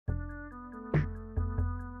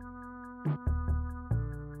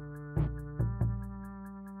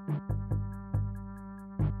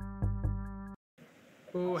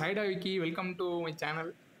ஹைடா Vicky, welcome to my channel.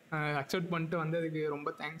 Accept பண்ணிட்டு வந்ததுக்கு ரொம்ப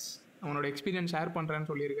தேங்க்ஸ். அவனோட எக்ஸ்பீரியன்ஸ் ஷேர் பண்ணுறேன்னு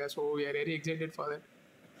சொல்லியிருக்கேன். So we are very excited for that.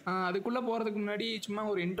 அதுக்குள்ளே போகிறதுக்கு முன்னாடி சும்மா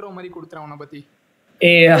ஒரு இன்ட்ரோ மாதிரி கொடுத்துறேன் அவனை பற்றி.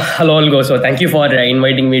 Hello algo. So thank you for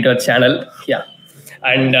inviting me to channel.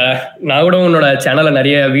 And நான் கூட உன்னோட சேனலில்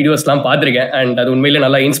நிறைய வீடியோஸ்லாம் பார்த்துருக்கேன். அண்ட் அது உண்மையிலே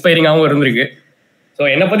நல்லா இன்ஸ்பைரிங்காகவும் இருந்திருக்கு. ஸோ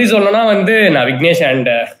என்னை பற்றி சொல்லணும்னா நான் விக்னேஷ்.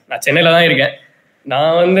 அண்ட் நான் சென்னையில் தான் இருக்கேன்.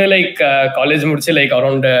 நான் காலேஜ் முடிச்சு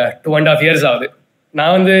அரௌண்ட் 2.5 years ஆகுது.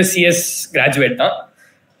 நான் சிஎஸ் கிராஜுவேட் தான்.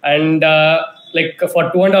 And for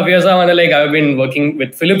 2.5 years I've been working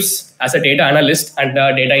with Philips as a data analyst and a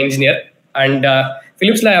data engineer. And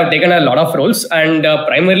Philips I have taken a lot of roles, and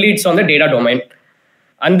primarily it's on the data domain.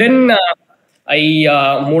 And then I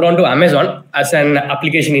moved on to Amazon as an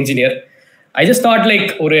application engineer. I just thought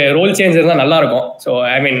ஒரு role change இருந்தால் நல்லா இருக்கும். So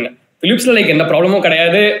Philipsல எந்த ப்ராப்ளமும்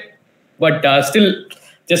கிடையாது. But still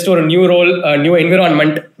just ஒரு new role, new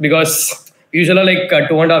environment. Because யூஸ்வலாக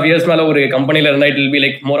 2.5 years மேலே ஒரு கம்பெனியில் இருந்தால் it will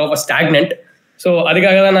be more of a stagnant. So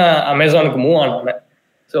அதுக்காக தான் நான் அமேசானுக்கு மூவ் ஆனேன்.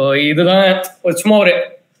 ஸோ இதுதான் சும்மா ஒரு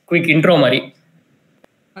குயிக் இன்ட்ரோ மாதிரி.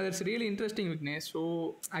 It's really interesting Vignesh. So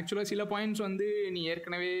ஆக்சுவலாக சில பாயிண்ட்ஸ் நீ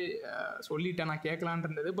ஏற்கனவே சொல்லிட்டேன், நான் கேட்கலான்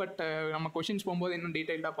இருந்தது. பட் நம்ம கொஷின்ஸ் போகும்போது இன்னும்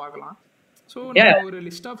டீட்டெயில்டாக பார்க்கலாம். ஸோ நான் ஒரு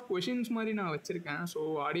லிஸ்ட் ஆஃப் கொஷின்ஸ் மாதிரி நான் வச்சுருக்கேன். ஸோ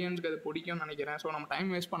ஆடியன்ஸ்க்கு அது பிடிக்கும்னு நினைக்கிறேன். ஸோ நம்ம டைம்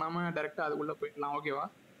வேஸ்ட் பண்ணாமல் டேரெக்டாக அதுக்குள்ளே போயிடலாம். ஓகேவா?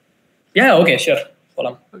 ஓகே, ஷூர்,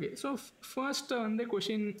 போகலாம். ஓகே. ஸோ ஃபர்ஸ்ட்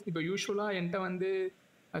கொஷின், இப்போ யூஸ்வலாக என்கிட்ட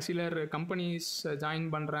சிலர் கம்பெனிஸ் ஜாயின்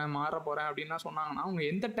பண்ணுறேன், மாற போகிறேன் அப்படின்லாம் சொன்னாங்கன்னா அவங்க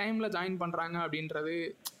எந்த டைமில் ஜாயின் பண்ணுறாங்க அப்படின்றது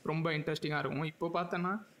ரொம்ப இன்ட்ரெஸ்டிங்காக இருக்கும். இப்போ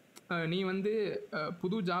பார்த்தோன்னா நீ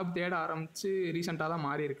புது ஜாப் தேட ஆரம்பித்து ரீசெண்டாக தான்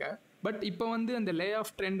மாறி இருக்க. பட் இப்போ அந்த லே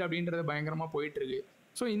ஆஃப் ட்ரெண்ட் அப்படின்றது பயங்கரமாக போயிட்டுருக்கு.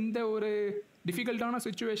 ஸோ இந்த ஒரு டிஃபிகல்ட்டான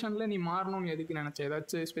சுச்சுவேஷனில் நீ மாறணும்னு எதுக்கு நினச்ச?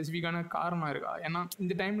 ஏதாச்சும் ஸ்பெசிஃபிக்கான காரணம் இருக்கா? ஏன்னா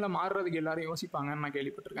இந்த டைமில் மாறுறதுக்கு எல்லாரும் யோசிப்பாங்கன்னு நான்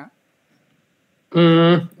கேள்விப்பட்டிருக்கேன்.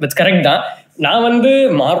 தட்ஸ் கரெக்ட் தான். நான்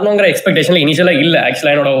மாறணுங்கிற எக்ஸ்பெக்டேஷனில் இனிஷியலாக இல்லை.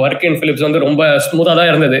 ஆக்சுவலாக என்னோட ஒர்க் இன் ஃபிலிப்ஸ் ரொம்ப ஸ்மூத்தாக தான்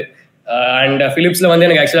இருந்தது. அண்ட் ஃபிலிப்ஸில்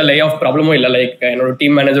எனக்கு ஆக்சுவலாக லே ஆஃப் ப்ராப்ளமும் இல்லை. என்னோட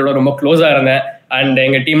டீம் மேனேஜரோட ரொம்ப க்ளோஸாக இருந்தேன். அண்ட்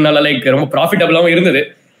எங்கள் டீம்னால ரொம்ப ப்ராஃபிட்டபிளாகவும் இருந்தது.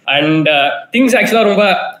 அண்ட் திங்ஸ் ஆக்சுவலாக ரொம்ப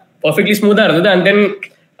பர்ஃபெக்ட்லி ஸ்மூத்தாக இருந்தது. அண்ட் தென்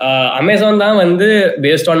அமேசான் தான்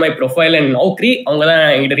based on my profile and Naukri அவங்க தான்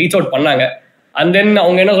எங்கிட்ட ரீச் அவுட் பண்ணாங்க. அண்ட் தென்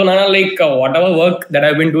அவங்க என்ன சொன்னாங்கன்னா what ever work that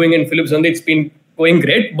I been doing in Philips it's been going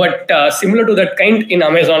great. But similar to that kind in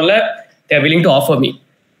அமேசானில் they are willing to offer me.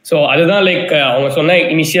 So அதுதான் அவங்க சொன்ன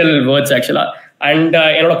இனிஷியல் வேர்ட்ஸ் ஆக்சுவலாக. And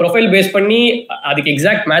என்னோட profile base பண்ணி அதுக்கு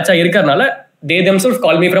exact மேட்சாக இருக்கிறதுனால தே themself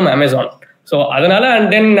call me from Amazon. So அதனால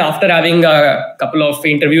and then after having couple of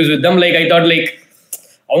interviews with them I thought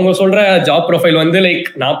அவங்க சொல்ற ஜாப் ப்ரொஃபைல்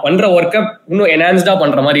நான் பண்ற ஒர்க்கை இன்னும் என்ஹான்ஸ்டா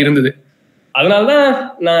பண்ற மாதிரி இருந்தது. அதனால தான்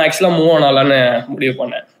நான் ஆக்சுவலா மூவ் ஆனாலான்னு முடிவு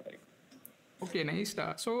பண்ணேன். ஓகே, நைஸ்டா.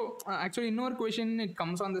 ஸோ ஆக்சுவலி இன்னொரு question it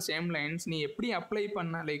comes on the same lines. நீ எப்படி அப்ளை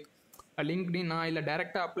பண்ண? லிங்க்டின்னா இல்லை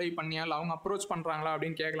டேரெக்டாக அப்ளை பண்ணியா, இல்லை அவங்க அப்ரோச் பண்ணுறாங்களா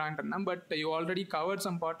அப்படின்னு கேட்கலான்ட்டு இருந்தேன். But you already covert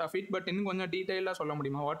some part of it. But இன்னும் கொஞ்சம் டீட்டெயிலாக சொல்ல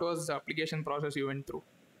முடியுமா? What was the application process you went through?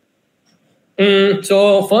 So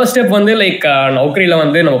first step நௌக்கரியில்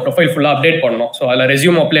நம்ம ப்ரொஃபைல் ஃபுல்லாக அப்டேட் பண்ணணும். ஸோ அதில்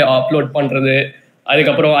ரெஸ்யூம் அப்லோட் பண்ணுறது,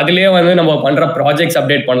 அதுக்கப்புறம் அதுலேயே நம்ம பண்ணுற ப்ராஜெக்ட்ஸ்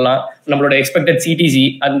அப்டேட் பண்ணலாம், நம்மளோட எக்ஸ்பெக்டட் சிடிசி,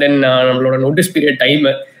 அண்ட் தென் நம்மளோட நோட்டீஸ் பீரியட்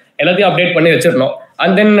டைமு எல்லாத்தையும் அப்டேட் பண்ணி வச்சிடணும்.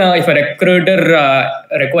 And then if a recruiter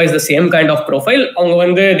requires the same kind of profile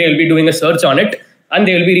அவங்க they will be doing a search on it and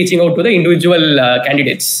they will be reaching out to the individual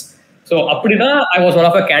candidates. So அப்படி தான் I was one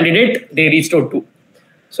of a candidate they reach out to.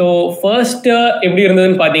 So first எப்படி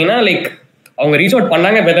இருந்ததுன்னு பார்த்தீங்கன்னா அவங்க reach out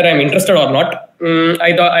பண்ணாங்க whether I'm interested or not.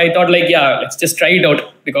 I thought let's just try it out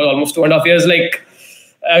because almost 2.5 years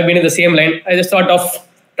I've been in the same line. I just thought of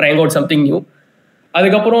trying out something new.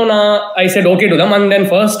 அதுக்கப்புறம் I said okay to them. And then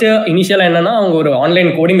first initial என்னன்னா அவங்க ஒரு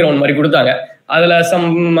online coding round மாதிரி கொடுத்தாங்க. அதில் some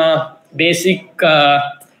basic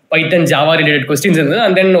Python Java related questions இருந்தது.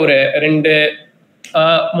 And then ஒரு 2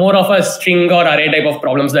 more of a string or array type of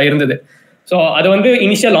problems தான் இருந்தது. ஸோ அது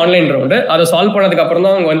இனிஷியல் ஆன்லைன் ரவுண்டு. அதை சால்வ் பண்ணதுக்கு அப்புறம்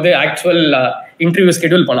தான் அவங்க ஆக்சுவல் இன்டர்வியூ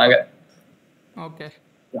ஸ்கெடியூல் பண்ணாங்க. Okay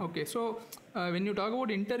okay. So when you talk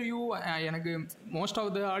about interview, எனக்கு மோஸ்ட்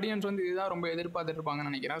ஆஃப் த ஆடியன்ஸ் இதுதான் ரொம்ப எதிர்பார்த்துட்டு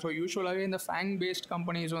இருப்பாங்கன்னு நினைக்கிறேன். ஸோ யூஸ்வலாகவே இந்த FAANG paste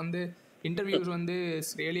companies interviews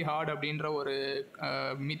it's really heart அப்படின்ற ஒரு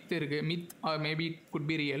மித் இருக்குது. Myth or maybe could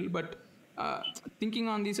be real. But thinking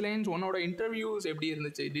on these lines, உன்னோட இன்டர்வியூஸ் எப்படி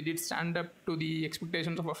இருந்துச்சு? Did it stand up to the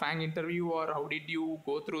expectations of a FAANG interview, or how did you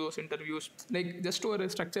go through those interviews? Just ஒரு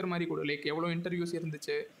structure மாதிரி கூட, எவ்வளோ interviews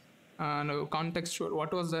இருந்துச்சு, context,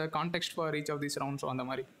 what was the context for each of these rounds? அந்த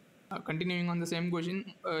மாதிரி continuing on the same question,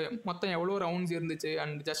 மொத்தம் எவ்வளோ rounds இருந்துச்சு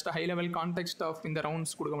and just high level context of இந்த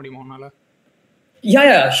ரவுண்ட்ஸ் கொடுக்க முடியுமா உன்னால?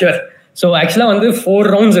 ஷூர். ஸோ ஆக்சுவலாக 4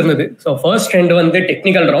 rounds இருந்தது. So first 2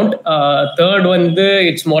 technical round, third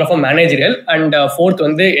it's more of a managerial, and fourth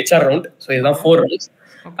HR round. So இதுதான் 4 rounds.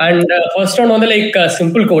 அண்ட் ஃபர்ஸ்ட் ரவுண்ட் வந்து like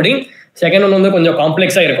simple coding, second one வந்து கொஞ்சம்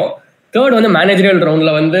காம்ப்ளெக்ஸாக இருக்கும், தேர்ட் வந்து மேனேஜரியல்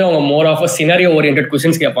ரவுண்டில் வந்து அவங்க more of scenario orient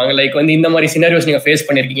questions கேட்பாங்க. லைக் வந்து இந்த மாதிரி சினாரியோஸ் நீங்கள் ஃபேஸ்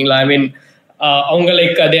பண்ணியிருக்கீங்களா, ஐ மீன் அவங்க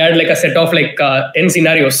like they had like a set of like 10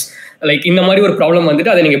 scenarios. Like இந்த மாதிரி ஒரு ப்ராப்ளம்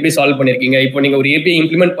வந்துட்டு அதை நீங்கள் எப்படி சால்வ் பண்ணியிருக்கீங்க, இப்போ நீங்கள் ஒரு ஏபிஐ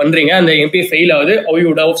இம்ப்ளிமெண்ட் பண்ணுறீங்க, அந்த ஏபிஐ ஃபெயில் ஆகுது, how you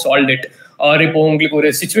would have solved it. R இப்போ உங்களுக்கு ஒரு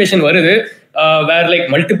சுச்சுவேஷன் வருது வேர் like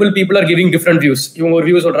multiple people are giving different views, இவங்க ஒரு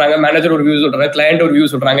வியூ சொல்றாங்க, மேனேஜர் ஒரு வியூ சொல்றாங்க, கிளையண்ட் ஒரு வியூ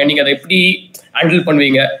சொல்றாங்க, நீங்க அதை எப்படி ஹேண்டில்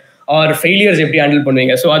பண்ணுவீங்க, ஆர் ஃபெயிலியர்ஸ் எப்படி ஹேண்டில்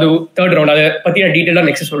பண்ணுவீங்க. ஸோ அது தேர்ட் ரவுண்ட், அதை பத்தி நான் டீட்டெயிலாக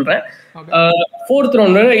நெக்ஸ்ட் சொல்றேன். Fourth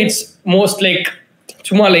round it's most like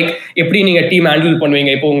சும்மா லைக் எப்படி நீங்க டீம் ஹேண்டில்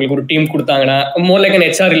பண்ணுவீங்க, இப்போ உங்களுக்கு ஒரு டீம் கொடுத்தாங்கன்னா more like an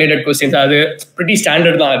HR related questions. அது ப்ரிட்டி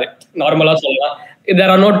ஸ்டாண்டர்ட் தான், அது நார்மலா சொல்லலாம்.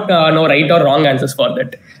 There are no right or wrong answers for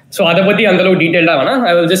that. So அதை பத்தி அந்த அளவுக்கு டீடைல்டா வேணா,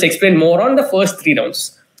 I will just explain more on the first 3 rounds.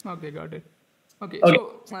 Okay got it. Okay,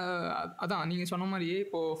 so அதான் நீங்கள் சொன்ன மாதிரியே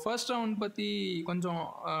இப்போது ஃபர்ஸ்ட் ரவுண்ட் பற்றி கொஞ்சம்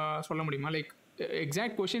சொல்ல முடியுமா? லைக்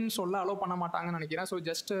எக்ஸாக்ட் கொஷின் சொல்ல அலோவ் பண்ண மாட்டாங்கன்னு நினைக்கிறேன். So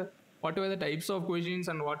just what were the types of questions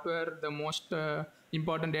and what were the most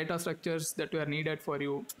important data structures that were needed for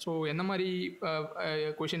you? So எந்த மாதிரி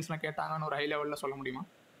கொஷின்ஸ்லாம் கேட்டாங்கன்னு ஒரு ஹை லெவலில் சொல்ல முடியுமா?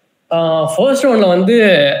 ஃபர்ஸ்ட் ரவுண்ட்ல வந்து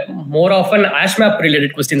more of an ash map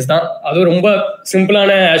related questions தான். அது ரொம்ப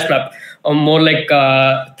சிம்பிளான ஆஷ் மேப், மோர் லைக்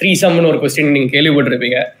 3 சம்னு ஒரு கொஸ்டின் நீங்க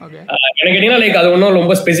கேள்விப்பட்டிருப்பீங்க. எனக்கு கேட்டீங்கன்னா லைக் அது ஒன்றும்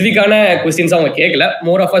ரொம்ப ஸ்பெசிஃபிக்கான கொஸ்டின்ஸ் அவங்க கேட்கல,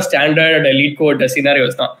 more of a standard lead code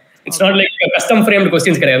scenarios தான். It's not like custom framed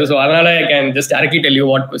questions கிடையாது. ஸோ அதனால I can just directly tell you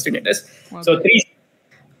what question it is. So 3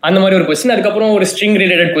 அந்த மாதிரி ஒரு கொஸ்டின், அதுக்கப்புறம் ஒரு ஸ்ட்ரிங்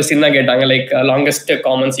ரிலேட்டட் கொஸ்டின் தான் கேட்டாங்க, லைக் லாங்கஸ்ட்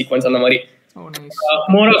காமன் சீக்வன்ஸ் அந்த மாதிரி.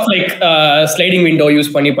 More of like sliding window use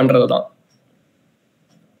பண்ணி பண்றது தான்.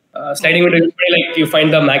 ஸ்லைடிங் விண்டோ யூஸ் பண்ணி like you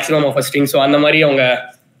find the maximum of a string. So அந்த மாதிரி அவங்க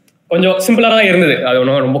கொஞ்சம் சிம்பிளாக தான் இருந்தது, அது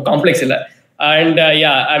ஒன்றும் ரொம்ப காம்ப்ளெக்ஸ் இல்லை. அண்ட்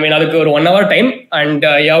யா ஐ மீன் அதுக்கு ஒரு 1 hour time and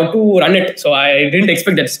you have to run it. So I didn't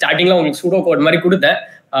expect that. ஸ்டார்டிங்ல உங்களுக்கு சூடோ கோட் மாதிரி கொடுத்தேன்,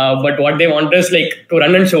 but what they want is like to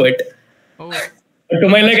run and show it. To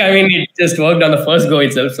my like, I mean, it just worked on the first go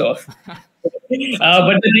itself. So,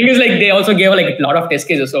 but the thing is like they also gave like a lot of test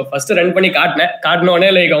cases. So first run பண்ணி காட்டினோடனே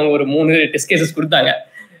like அவங்க ஒரு 3 test cases கொடுத்தாங்க.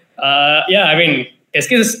 Yeah, I mean test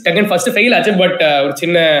cases again first fail ஆச்சு, but ஒரு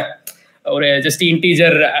சின்ன ஒரு just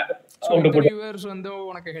integer interviewers வந்து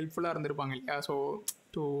உனக்கு ஹெல்ப்ஃபுல்லா இருந்திருப்பாங்க இல்லையா? So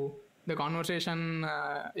to the conversation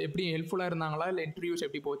எப்படி ஹெல்ப்ஃபுல்லா இருந்தாங்களா, இல்ல இன்டர்வியூஸ்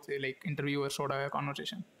எப்படி போச்சு, லைக் இன்டர்வியூவர்ஸோட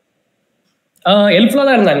கான்வர்சேஷன்? ஹெல்ப்ஃபுல்லாக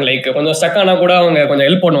தான் இருந்தாங்க. லைக் கொஞ்சம் ஸ்டக் ஆனால் கூட அவங்க கொஞ்சம்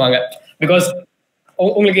ஹெல்ப் பண்ணுவாங்க. பிகாஸ்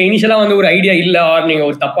உங்களுக்கு இனிஷியலாக வந்து ஒரு ஐடியா இல்லை, ஆர் நீங்கள்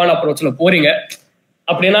ஒரு தப்பான அப்ரோச்சில் போறீங்க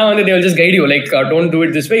அப்படின்னா வந்து they will just guide you, like don't do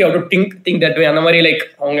it this way, you have to think that way. அந்த மாதிரி லைக்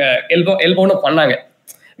அவங்க ஹெல்ப் ஒன்றும் பண்ணாங்க.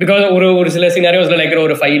 பிகாஸ் ஒரு சில சினாரியோஸ்ல லைக்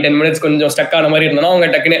ஒரு 5-10 minutes கொஞ்சம் ஸ்டக் ஆன மாதிரி இருந்தோம்னா அவங்க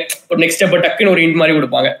டக்குன்னு ஒரு நெக்ஸ்ட் ஸ்டெப் டக்குன்னு ஒரு இன்ட் மாதிரி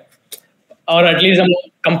கொடுப்பாங்க. ஆர் அட்லீஸ்ட் நம்ம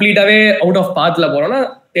கம்ப்ளீட்டாகவே அவுட் ஆஃப் பாத்தில் போகிறோம்னா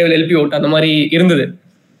they will help you out. அந்த மாதிரி இருந்தது.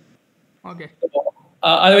 ஓகே,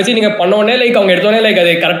 அதை வச்சு நீங்க பண்ணோடனே லைக் அவங்க எடுத்தோடனே லைக்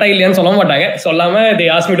அது கரெக்டா இல்லையான்னு சொல்ல மாட்டாங்க, சொல்லாம they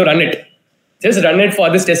asked me to run it, just run it for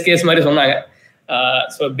this test case மாதிரி சொன்னாங்க.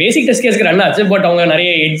 ஸோ பேசிக் டெஸ்ட் கேஸ்க்கு ரன் ஆச்சு, பட் அவங்க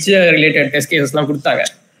நிறைய எட்ஜ் ரிலேட்டட் டெஸ்ட் கேசஸ்லாம் கொடுத்தாங்க.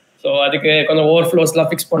 ஸோ அதுக்கு கொஞ்சம் ஓவர்ஃப்ளோஸ்லாம்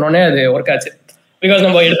ஃபிக்ஸ் பண்ணோடனே அது ஒர்க் ஆச்சு. பிகாஸ்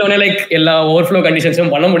நம்ம எடுத்தோடனே லைக் எல்லா ஓவர்ஃப்ளோ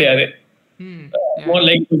கண்டிஷன்ஸும் பண்ண முடியாது. மோர்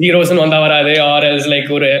லைக் ஜீரோஸ்ன்னு வந்தா வராது, ஆர் எல்ஸ் லைக்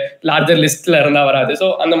ஒரு லார்ஜர் லிஸ்ட்ல இருந்தா வராது. ஸோ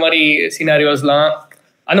அந்த மாதிரி சினாரியோஸ்லாம்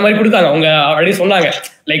அந்த மாதிரி கொடுத்தாங்க. அவங்க ஆல்ரெடி சொன்னாங்க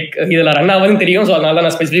லைக் இதுல ரன் ஆகுதுன்னு தெரியும், ஸோ அதனால தான்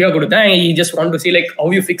நான் ஸ்பெசிஃபிக்காக கொடுத்தேன், you just want to see like how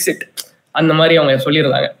you fix it. அந்த மாதிரி அவங்க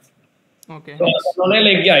சொல்லியிருந்தாங்க. Okay,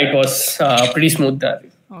 like yeah, it was pretty smooth that.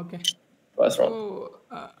 Okay, first round.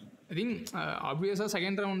 I think ஆப்வியஸாக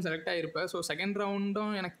second round select ஆகிருப்பேன். So second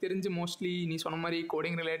ரவுண்டும் எனக்கு தெரிஞ்சு மோஸ்ட்லி நீ சொன்ன மாதிரி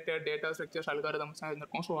coding related data structures algorithms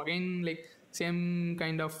இருந்திருக்கும். So again like same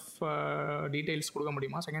kind of details கொடுக்க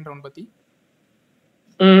முடியுமா second round பற்றி?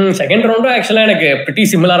 செகண்ட் ரவுண்டும் ஆக்சுவலாக எனக்கு ப்ரிட்டி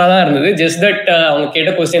சிமிலராக தான் இருந்தது. ஜஸ்ட் தட் அவங்க கேட்ட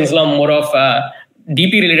கொஸ்டின்ஸ்லாம் more of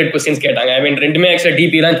DP related questions கேட்டாங்க. ஐ மீன் ரெண்டுமே ஆக்சுவலாக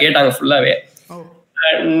டிபி தான் கேட்டாங்க ஃபுல்லாகவே.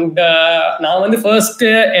 அண்ட் நான் வந்து ஃபர்ஸ்ட்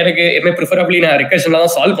எனக்கு எப்பவுமே ப்ரிஃபரபிளி நான் ரெக்கர்ஷன்லாம்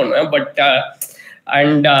தான் சால்வ் பண்ணுவேன். பட்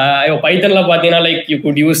அண்ட் பைத்தனில் பார்த்தீங்கன்னா like you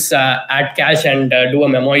good use add cash and two a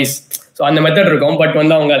மெமோயிஸ். So அந்த மெத்தட் இருக்கும், பட்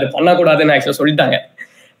வந்து அவங்க அது பண்ணக்கூடாதுன்னு ஆக்சுவலாக சொல்லிட்டாங்க.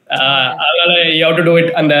 அதனால you have to do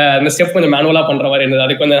it. அந்த ஸ்டெப் கொஞ்சம் மேனுவலாக பண்ணுற மாதிரி இருந்தது.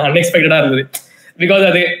 அது கொஞ்சம் அன்எக்ஸ்பெக்டடாக இருந்தது. பிகாஸ்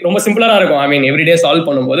அது ரொம்ப சிம்பிளாக இருக்கும், ஐ மீன் எவ்ரிடே சால்வ்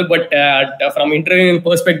பண்ணும்போது. But from interview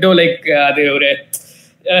perspective like அது ஒரு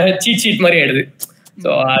சீட் ஷீட் மாதிரி ஆயிடுது.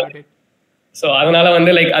 ஸோ அதனால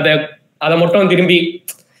வந்து லைக் அதை மட்டும் திரும்பி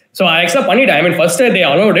ஸோ ஆக்சுவலாக பண்ணிட்டேன். ஐ மீன் first they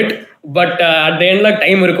allot it, but at the எண்ட்ல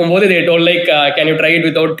டைம் இருக்கும்போது தே told like can you try it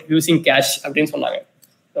without using cash அப்படின்னு சொன்னாங்க.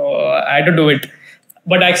 So I had to do it,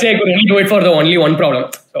 but actually I could only do it for the only one problem.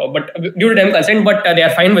 So but due to time constraint, but they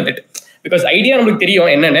are fine with it. Because idea நம்மளுக்கு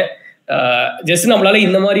தெரியும் என்னன்னு, just நம்மளால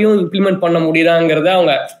இந்த மாதிரியும் implement பண்ண முடியுதாங்கிறத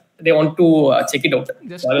அவங்க they want to check it out.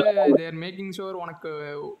 Just they are making sure உனக்கு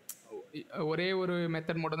ஒரே ஒரு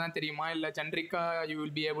மெத்தட் மட்டும் தான் தெரியுமா இல்லை ஜென்ரிக்காக you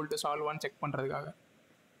will be able to solve on check பண்ணுறதுக்காக?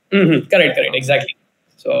 Correct exactly.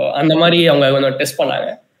 ஸோ அந்த மாதிரி அவங்க கொஞ்சம் டெஸ்ட் பண்ணாங்க.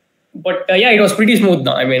 But it was pretty smooth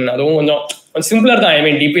தான். ஐ மீன் அதுவும் கொஞ்சம் சிம்பிளர் தான். ஐ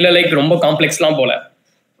மீன் டிபியில் லைக் ரொம்ப காம்ப்ளெக்ஸ்லாம் போல.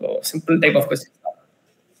 So simple type of question தான்.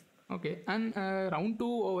 Okay. And round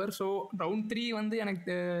 2 over. So round 3 வந்து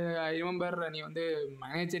எனக்கு ஐ ரிமெம்பர் நீ வந்து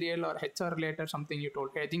managerial R HR related something you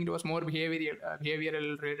told. I think it was more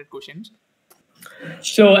behavioural related questions.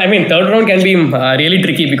 So I mean third round can be really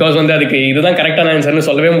tricky because வந்து அதுக்கு இதுதான் கரெக்டான ஆன்சர்னு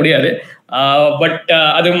சொல்லவே முடியாது. பட்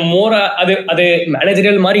அது மோர் அது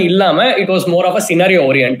மேனேஜரியல் மாதிரி இல்லாமல் it was more of a scenario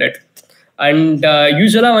orient. And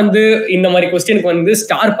யூஸ்வலாக வந்து இந்த மாதிரி கொஸ்டினுக்கு வந்து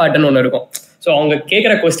ஸ்டார் பேட்டர்ன் ஒன்று இருக்கும். ஸோ அவங்க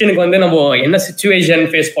கேட்குற கொஸ்டினுக்கு வந்து நம்ம என்ன சுச்சுவேஷன்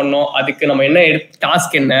ஃபேஸ் பண்ணோம், அதுக்கு நம்ம என்ன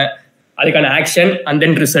டாஸ்க் என்ன, அதுக்கான action and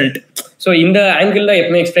then result. So இந்த ஆங்கிளில்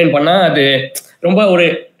எப்பவுமே எக்ஸ்பிளைன் பண்ணால் அது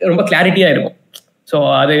ரொம்ப கிளாரிட்டியாக இருக்கும். ஸோ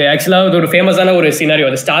அது ஆக்சுவலாக அது ஒரு ஃபேமஸான ஒரு சினாரியோ,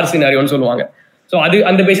 அது ஸ்டார் சினாரியோன்னு சொல்லுவாங்க. ஸோ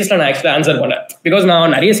அந்த பேசிஸில் நான் ஆக்சுவலாக ஆன்சர் பண்ணேன். பிகாஸ்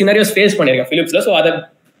நான் நிறைய சினாரியோஸ் ஃபேஸ் பண்ணியிருக்கேன் ஃபிலிப்ஸில். ஸோ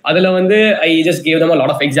அதில் வந்து I just gave them a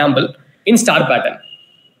lot of example in star pattern.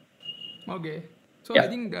 Okay. So I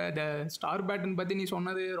think the star pattern பற்றி நீ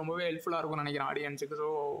சொன்னது ரொம்பவே ஹெல்ப்ஃபுல்லாக இருக்கும்னு நினைக்கிறேன் ஆடியன்ஸுக்கு. So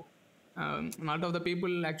not of the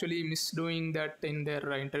people actually miss doing that in there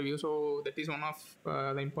interview. So that is one of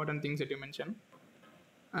the important things that you mention.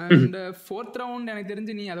 And fourth round எனக்கு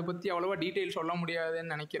தெரிஞ்சு நீ அதை பற்றி அவ்வளோவா டீட்டெயில் சொல்ல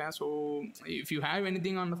முடியாதுன்னு நினைக்கிறேன். So if you have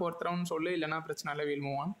anything on fourth round சொல்லு, இல்லைனா பிரச்சனை இல்லை, will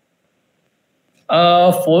move on.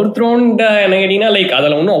 Fourth round என்ன கேட்டிங்கன்னா லைக்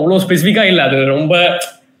அதில் ஒன்றும் அவ்வளோ ஸ்பெசிஃபிக்காக இல்லை. அது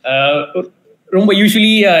ரொம்ப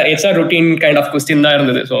usually HR routine kind of question தான்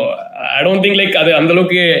இருந்தது. So I don't think like அது அந்த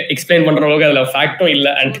அளவுக்கு எக்ஸ்பிளைன் பண்ற அளவுக்கு அதுல ஃபேக்டும்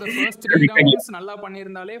இல்லை. அண்ட் ஃபர்ஸ்ட் 3 ரவுண்ட்ஸ் நல்லா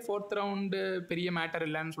பண்ணியிருந்தாலே ஃபோர்த் ரவுண்ட் பெரிய மேட்டர்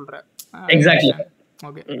இல்லைன்னு சொல்றேன். Exactly.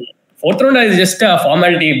 Okay. Fourth round is just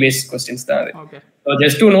formality paste questions தான் அது. Okay. So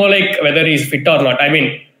just to know like whether he is fit or not. I mean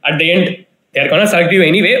at the end they are gonna select you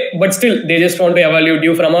anyway, but still they just want to evaluate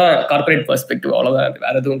you from a corporate perspective. All of that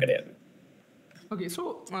வேற எதுவும் கிடையாது. Okay. So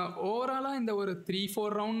ஓவராலாக இந்த ஒரு 3-4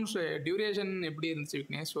 rounds duration எப்படி இருந்துச்சு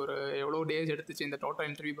விக்னேஷ்? ஒரு எவ்வளோ டேஸ் எடுத்துச்சு இந்த total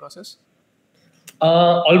interview process?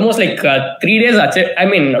 Almost like 3 days ஆச்சு. ஐ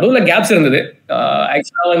மீன் நடுவில் கேப்ஸ் இருந்தது.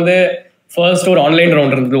 ஆக்சுவலாக வந்து ஃபர்ஸ்ட் ஒரு ஆன்லைன்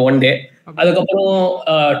ரவுண்ட் இருந்தது 1 day. அதுக்கப்புறம்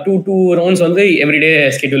 2 ரவுண்ட்ஸ் வந்து எவ்ரிடே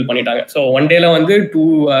ஸ்கெடியூல் பண்ணிட்டாங்க. ஸோ 1 டேல வந்து 2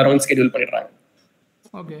 ரவுண்ட்ஸ் ஸ்கெடியூல் பண்ணிடுறாங்க.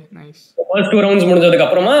 Okay, nice. ஃபர்ஸ்ட் 2 ரவுண்ட்ஸ் முடிஞ்சதுக்கு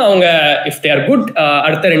அப்புறமா அவங்க இஃப் தே ஆர் குட்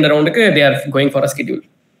அடுத்த 2 ரவுண்டுக்கு they are going for a schedule.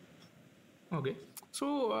 Okay. So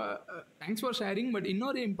thanks for sharing. But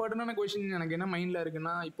இன்னொரு இம்பார்ட்டண்டான கொஸ்டின் எனக்கு என்ன மைண்டில்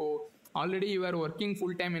இருக்குன்னா, இப்போது already you are working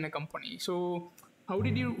full time in a company. So how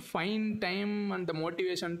did you find time and the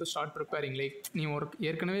motivation to start preparing? Like நீ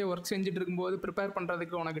ஏற்கனவே work செஞ்சுட்டு இருக்கும்போது ப்ரிப்பேர்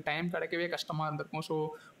பண்ணுறதுக்கு உனக்கு டைம் கிடைக்கவே கஷ்டமாக இருந்திருக்கும். ஸோ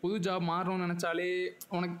புது ஜாப் மாறணும்னு நினச்சாலே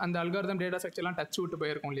உனக்கு அந்த அல்காரிதம் டேட்டா ஸ்ட்ரக்சர்லாம் டச் விட்டு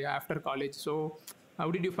போயிருக்கும் இல்லையா after college. So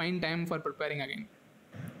how did you find time for preparing again?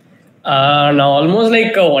 நான் ஆல்மோஸ்ட்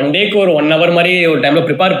லைக் 1 டேக்கு ஒரு 1 hour மாதிரி ஒரு டைமில்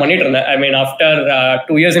ப்ரிப்பேர் பண்ணிட்டு இருந்தேன். ஐ மீன் ஆஃப்டர்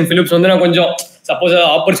 2 years இன் ஃபிலிப்ஸ் வந்து நான் கொஞ்சம் சப்போஸ்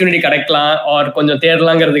ஆப்பர்ச்சுனிட்டி கிடைக்கலாம் ஆர் கொஞ்சம்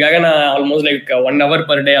தேடலாங்கிறதுக்காக நான் almost like 1 hour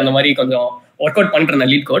per day அந்த மாதிரி கொஞ்சம் ஒர்க் அவுட் பண்ணிட்டு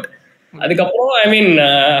இருந்தேன் லீட் கோட். அதுக்கப்புறம் ஐ mean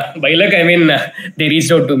by luck I mean they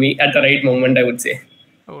reached out to me at the right moment I would say.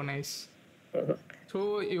 O, nice. So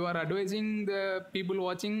you are advising the people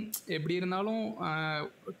வாட்சிங், எப்படி இருந்தாலும்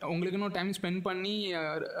உங்களுக்குன்னு டைம் ஸ்பெண்ட் பண்ணி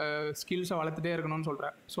ஸ்கில்ஸை வளர்த்துட்டே இருக்கணும்னு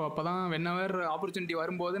சொல்கிறேன். ஸோ அப்போ தான் வென்எவர் ஆப்பர்ச்சுனிட்டி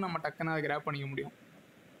வரும்போது நம்ம டக்குன்னு அதை கிராப் பண்ணிக்க முடியும்.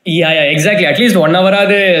 Yeah exactly. At least 1 hour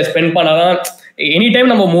spend பண்ணாதான் எனி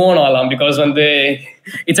டைம் நம்ம மூவ் ஆன் ஆகலாம். பிகாஸ் வந்து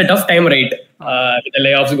it's a tough time right with the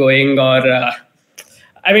layoffs going or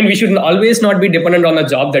I mean we should always not be dependent on the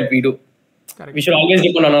job that we do. Correct. We should always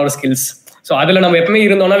depend on our skills. So adula நம்ம எப்பமே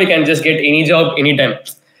இருந்தோம்னா we can just get any job anytime.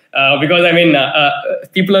 Because I mean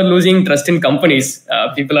people are losing trust in companies.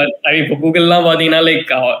 People are இப்போ கூகுள்லாம் பாத்தீங்கன்னா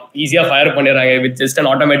like ஈஸியா fire பண்ணிடுறாங்க with just an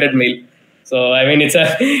automated mail. So I mean it's a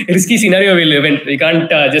risky scenario we live in. We can't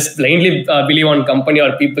just blindly believe on company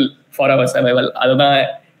or people for our survival. அதுதான்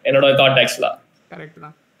என்னோட thought ஆக்சுவலா. Correct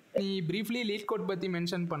தான். நீ briefly lead code பற்றி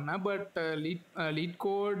mention பண்ண. But lead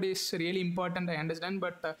code is really important, I understand.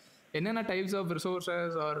 But என்னென்ன types of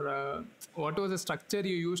resources R what was the structure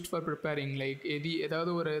you used for preparing? Like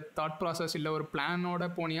ஏதாவது ஒரு தாட் ப்ராசஸ் இல்லை ஒரு பிளானோட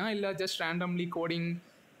போனியா, இல்லை just randomly coding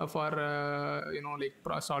for like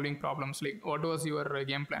solving problems? Like what was your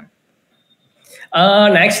game plan?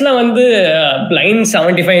 ஆக்சுவலாக வந்து blind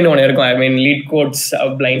 75 ஒன்று இருக்கும். ஐ மீன் லீட் கோட்ஸ்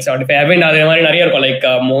பிளைண்ட் 75. ஐ மீன் அதே மாதிரி நிறைய இருக்கும். Like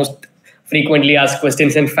most frequently asked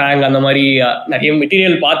questions in FAANG அந்த மாதிரி நிறைய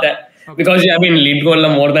மெட்டீரியல் பார்த்தேன். பிகாஸ் ஐ மீன் லீட் கோட்ல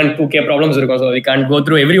மோர் தேன் 2K ப்ராப்ளம்ஸ் இருக்கும். So we can't go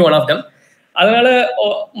through every one of them. அதனால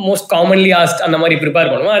மோஸ்ட் காமன்லி ஆஸ்ட் அந்த மாதிரி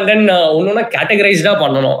ப்ரிப்பேர் பண்ணுவோம். அண்ட் தென் ஒன்னொன்னா கேட்டகரைஸ்டாக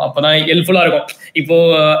பண்ணணும். அப்போதான் ஹெல்ப்ஃபுல்லாக இருக்கும். இப்போ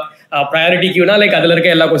ப்ரையாரிட்டி கியூனா லைக் அதில்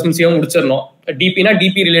இருக்க எல்லா கொஸ்டின்ஸையும் முடிச்சிடணும். டிபினா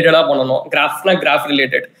டிபி ரிலேட்டடாக பண்ணணும். கிராஃப்னா கிராஃப்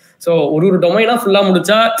ரிலேட்டட். ஸோ ஒரு டொமைனா ஃபுல்லாக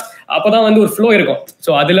முடிச்சா அப்போதான் வந்து ஒரு ஃப்ளோ இருக்கும்.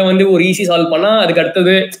 ஸோ அதில் வந்து ஒரு ஈஸி சால்வ் பண்ணால் அதுக்கு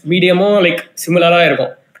அடுத்தது மீடியமும் லைக் சிமிலராக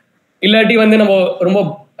இருக்கும். இல்லாட்டி வந்து நம்ம ரொம்ப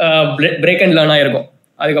பிரேக் அண்ட் லேர்ன் ஆயிருக்கும்.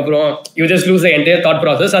 அதுக்கப்புறம் you just lose the entire thought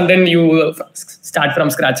process and then you start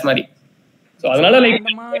from scratch மாதிரி. ஸோ அதனால like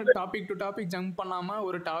topic to topic jump பண்ணாம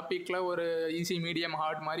ஒரு டாபிக்ல ஒரு ஈஸி மீடியம்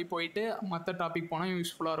ஹார்ட் மாதிரி போயிட்டு மற்ற டாபிக் போனால்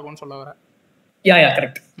யூஸ்ஃபுல்லாக இருக்கும்னு சொல்ல வரேன். Yeah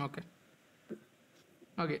correct. Okay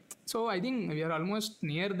okay. So I think we are almost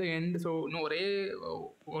near the end. So இன்னும் ஒரே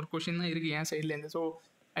ஒரு கொஷின் தான் இருக்குது என் சைட்லேருந்து. ஸோ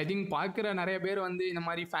ஐ திங்க் பார்க்குற நிறைய பேர் வந்து இந்த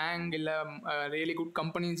மாதிரி ஃபேங் இல்லை ரியலி குட்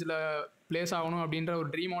கம்பெனிஸில் பிளேஸ் ஆகணும் அப்படின்ற ஒரு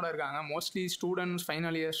ட்ரீமோட இருக்காங்க. மோஸ்ட்லி ஸ்டூடெண்ட்ஸ்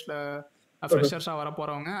ஃபைனல் இயர்ஸில் ஃப்ரெஷர்ஸாக வர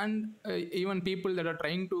போகிறவங்க and even people that are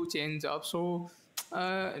trying to change job. So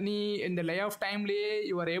நீ இந்த லே ஆஃப் டைம்லேயே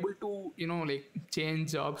you are able to you know like change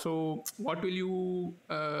job. So what will you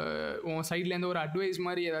உன் சைட்லேருந்து ஒரு அட்வைஸ்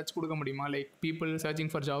மாதிரி ஏதாச்சும் கொடுக்க முடியுமா, like people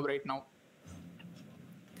searching for job right now?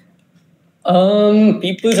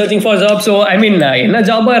 People searching for job. So I மீன் என்ன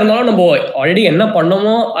ஜாபாக இருந்தாலும் நம்ம ஆல்ரெடி என்ன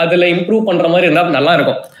பண்ணமோ அதில் இம்ப்ரூவ் பண்ணுற மாதிரி இருந்தால் நல்லா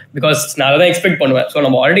இருக்கும். பிகாஸ் நான் அதை தான் எக்ஸ்பெக்ட் பண்ணுவேன். ஸோ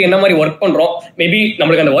நம்ம ஆல்ரெடி என்ன மாதிரி ஒர்க் பண்ணுறோம், மேபி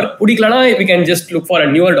நம்மளுக்கு அந்த ஒர்க் பிடிக்கலனா we can just look for a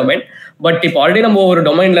newer domain. But இப்போ ஆல்ரெடி நம்ம ஒரு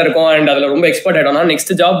டொமைனில் இருக்கோம் அண்ட் அதில் ரொம்ப எக்ஸ்பர்ட் ஆகிட்டோம்னா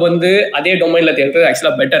நெக்ஸ்ட் ஜாப் வந்து அதே டொமைனில் தேர்றது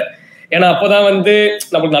ஆக்சுவலாக பெட்டர். ஏன்னா அப்போ தான் வந்து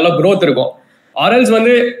நம்மளுக்கு நல்ல க்ரோத் இருக்கும். ஆர்எல்ஸ்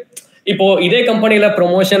வந்து இப்போ இதே கம்பெனியில்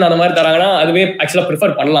ப்ரொமோஷன் அந்த மாதிரி தராங்கன்னா அதுவே ஆக்சுவலாக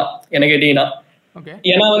ப்ரிஃபர் பண்ணலாம் என்ன கேட்டீங்கன்னா.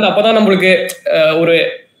 ஏன்னா வந்து அப்போதான் நம்மளுக்கு ஒரு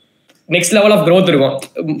நெக்ஸ்ட் லெவல் ஆஃப் க்ரோத் இருக்கும்.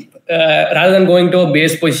 rather than going to a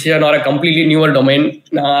base position or a completely newer domain,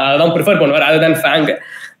 நான் அதான் ப்ரிஃபர் பண்ணுவேன் rather than FAANG.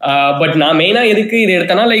 பட் நான் மெயினாக எதுக்கு இது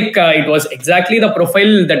எடுத்தேன்னா like it was exactly the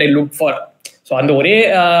profile that I look for. So அந்த ஒரே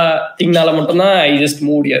திங்னால மட்டும்தான் I just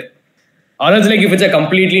move here. Also like if it's a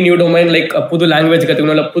completely new domain, like புது லாங்குவேஜ்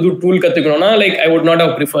கற்றுக்கணும் இல்லை புது tool கற்றுக்கணும்னா like I would not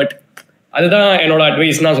have preferred. அதுதான் என்னோட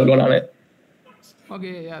advice நான் சொல்லுவேன் நான்.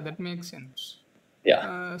 Okay, yeah that makes sense.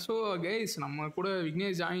 So guys, நம்ம கூட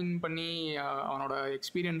விக்னேஷ் ஜாயின் பண்ணி அவனோட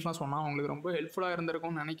எக்ஸ்பீரியன்ஸ்லாம் சொன்னால் அவங்களுக்கு ரொம்ப ஹெல்ப்ஃபுல்லாக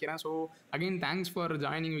இருந்திருக்கும்னு நினைக்கிறேன். So again thanks for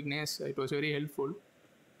joining Vignesh, it was very helpful.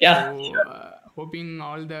 Hoping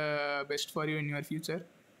all the best for you in your future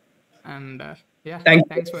and yeah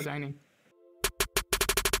thanks for joining.